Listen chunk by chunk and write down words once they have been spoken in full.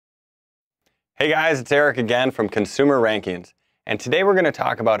Hey guys, it's Eric again from Consumer Rankings, and today we're going to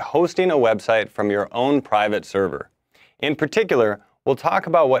talk about hosting a website from your own private server. In particular, we'll talk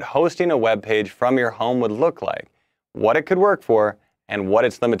about what hosting a web page from your home would look like, what it could work for, and what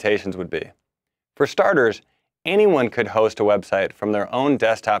its limitations would be. For starters, anyone could host a website from their own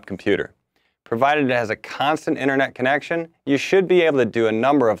desktop computer. Provided it has a constant internet connection, you should be able to do a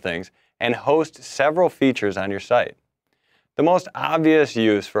number of things and host several features on your site. The most obvious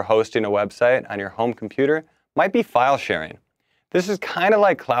use for hosting a website on your home computer might be file sharing. This is kind of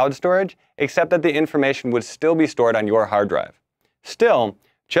like cloud storage, except that the information would still be stored on your hard drive. Still,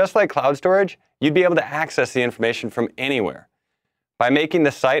 just like cloud storage, you'd be able to access the information from anywhere. By making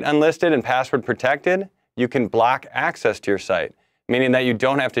the site unlisted and password protected, you can block access to your site, meaning that you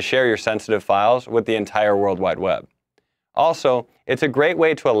don't have to share your sensitive files with the entire World Wide Web. Also, it's a great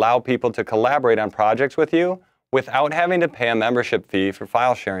way to allow people to collaborate on projects with you without having to pay a membership fee for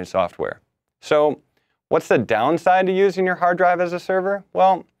file sharing software. So, what's the downside to using your hard drive as a server?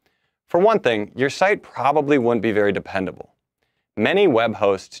 Well, for one thing, your site probably wouldn't be very dependable. Many web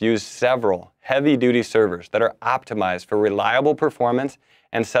hosts use several heavy-duty servers that are optimized for reliable performance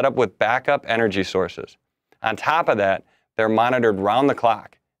and set up with backup energy sources. On top of that, they're monitored round the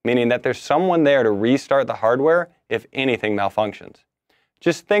clock, meaning that there's someone there to restart the hardware if anything malfunctions.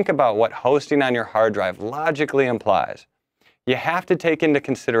 Just think about what hosting on your hard drive logically implies. You have to take into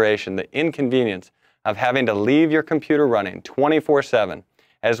consideration the inconvenience of having to leave your computer running 24/7,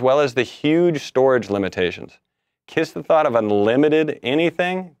 as well as the huge storage limitations. Kiss the thought of unlimited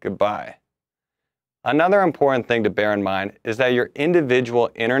anything goodbye. Another important thing to bear in mind is that your individual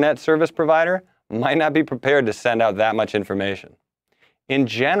internet service provider might not be prepared to send out that much information. In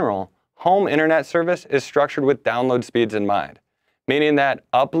general, home internet service is structured with download speeds in mind, meaning that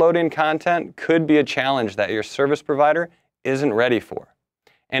uploading content could be a challenge that your service provider isn't ready for.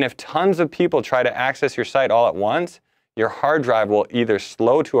 And if tons of people try to access your site all at once, your hard drive will either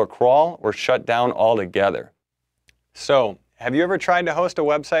slow to a crawl or shut down altogether. So, have you ever tried to host a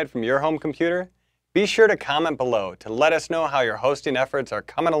website from your home computer? Be sure to comment below to let us know how your hosting efforts are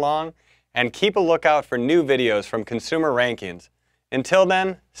coming along, and keep a lookout for new videos from Consumer Rankings. Until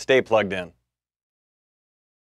then, stay plugged in.